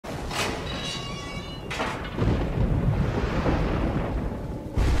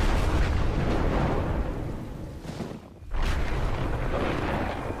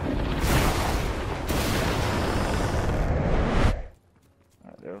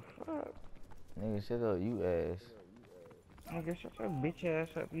the fuck? Nigga, shut up, you ass. Nigga, shut your bitch ass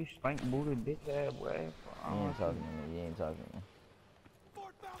up, you stank booty bitch ass boy. You ain't talking to me, you ain't talking to me.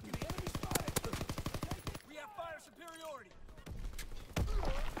 Fort balcony, enemy spotted. We have fire superiority.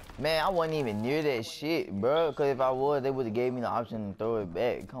 Man, I wasn't even near that shit, bro. Cause if I was, they would have gave me the option to throw it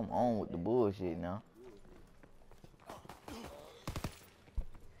back. Come on with the bullshit now.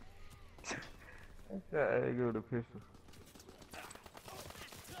 That nigga with a pistol.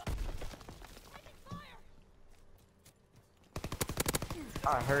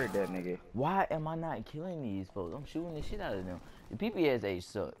 I heard that nigga. Why am I not killing these folks? I'm shooting the shit out of them. The PPSH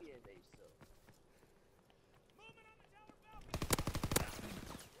suck.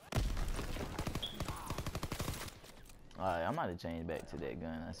 Alright, I might have changed back to that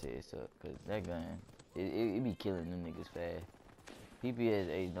gun I said suck. Cause that gun, it be killing them niggas fast.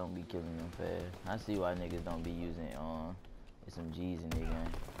 PPSH don't be killing them fast. I see why niggas don't be using SMGs in their gun.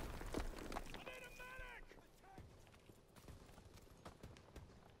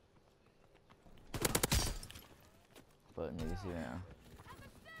 Fuck niggas here now.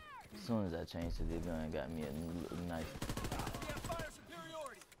 As soon as I changed to this gun, got me a new knife. We have fire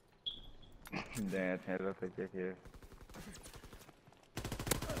superiority. Damn, Taylor, take that here.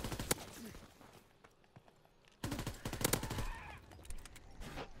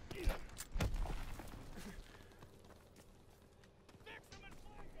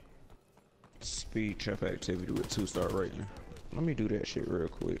 Speed trap activity with 2-star rating. Let me do that shit real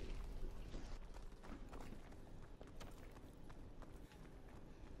quick.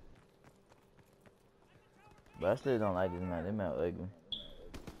 But I still don't like this map. This map ugly.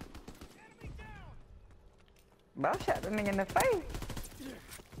 But I shot the nigga in the face.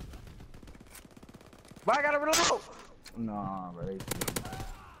 But I gotta reload. Nah, bro.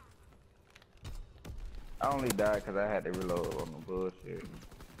 I only died because I had to reload on the bullshit.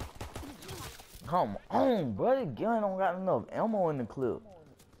 Come on, bro. The gun don't got enough ammo in the clip.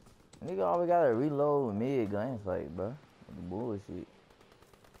 Nigga always gotta reload mid gunfight, bro. The bullshit.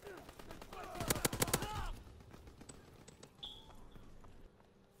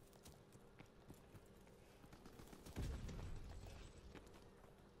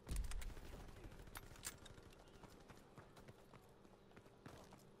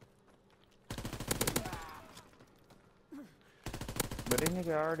 But this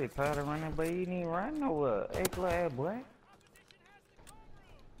nigga already started running, but he didn't run nowhere. Hey, glad boy.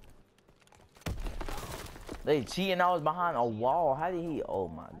 They cheating. I was behind a wall. How did he? Oh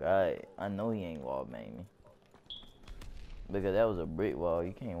my god. I know he ain't wall bang me. Because that was a brick wall.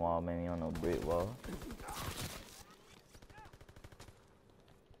 You can't wall bang me on no brick wall.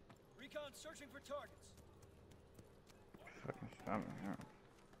 Recon searching for targets. Fucking stomach, huh?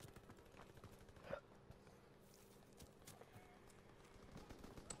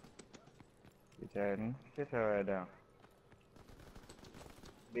 Bitch ass nigga, sit your ass down.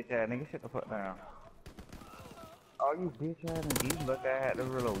 Bitch ass nigga, sit the fuck down. Oh, you bitch ass nigga, you look I had to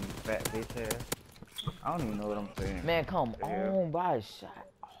reload, you fat bitch ass. I don't even know what I'm saying. Man, come on, by a shot.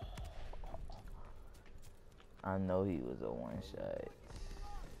 I know he was a one shot.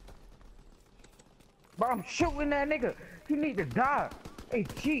 But I'm shooting that nigga. He need to die. Hey,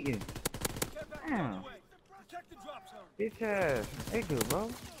 cheating. Get back Damn. on the way. Protect the drop zone. Bitch ass. Hey, good, bro.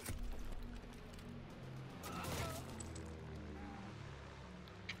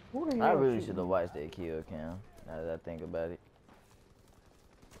 Who the hell I really shooting should have me? watched that kill cam. Now that I think about it.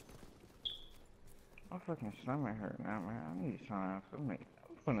 My fucking stomach hurt now, man. I need time. I'm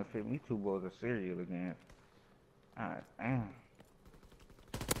finna fit me 2 bowls of cereal again. God damn.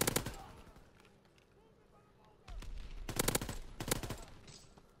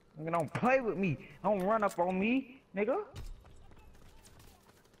 Nigga, don't play with me. Don't run up on me, nigga.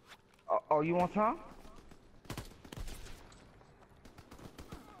 Oh, you want some?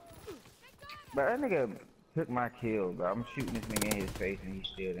 But that nigga took my kill, bro. I'm shooting this nigga in his face and he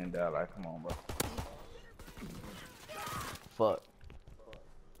still didn't die. Like, come on, bro. Fuck.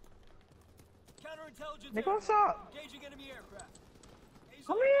 Counterintelligence. Nigga, what's up? Engaging enemy aircraft.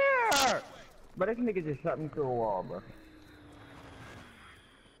 Come here! But this nigga just shot me through a wall, bro.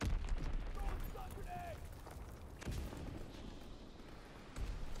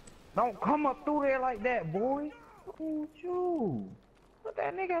 Don't come up through there like that, boy. What's wrong with you? What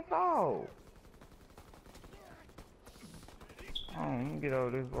that nigga thought? Oh, let me get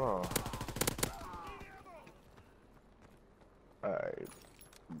over this wall. Alright,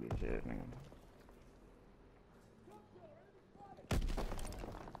 bitch ass nigga.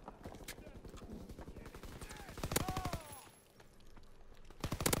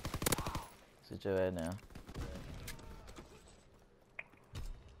 Sit your ass down.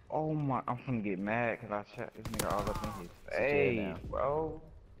 Oh my, I'm finna get mad because I shot this nigga all up in his Sit your head face, down. bro.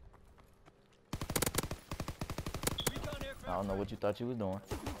 Recon aircraft. I don't know what you thought you was doing.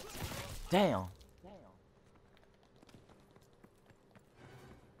 Damn.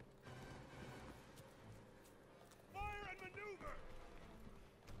 Fire and maneuver.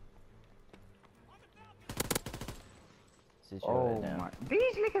 On the balcony. Sit your Oh head down. my,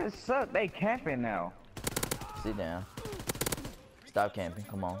 these niggas suck. They camping now. Sit down. Stop camping.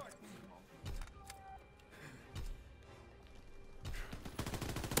 Come on.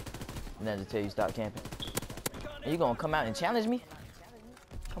 Didn't I just tell you stop camping? And you gonna come out and challenge me?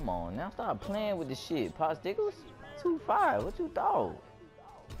 Come on now, stop playing with the shit. Pot stickers? 2-5. What you thought?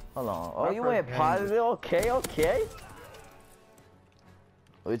 Hold on. Oh, My you first went game. positive? Okay, okay.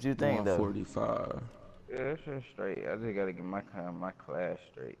 What you think though? 145. Yeah, it's just straight. I just gotta get my class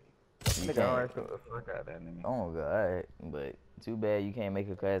straight. You Nigga can't. always took the fuck out of that nigga. Oh god, alright. But too bad you can't make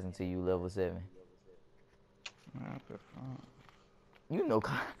a class until you level 7. Man, what the fuck? You know,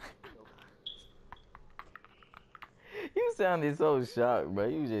 you sounded so shocked, bro.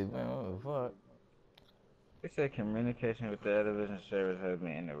 You just, man, what the fuck? It said communication with the television service has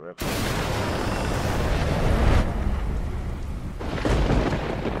been interrupted.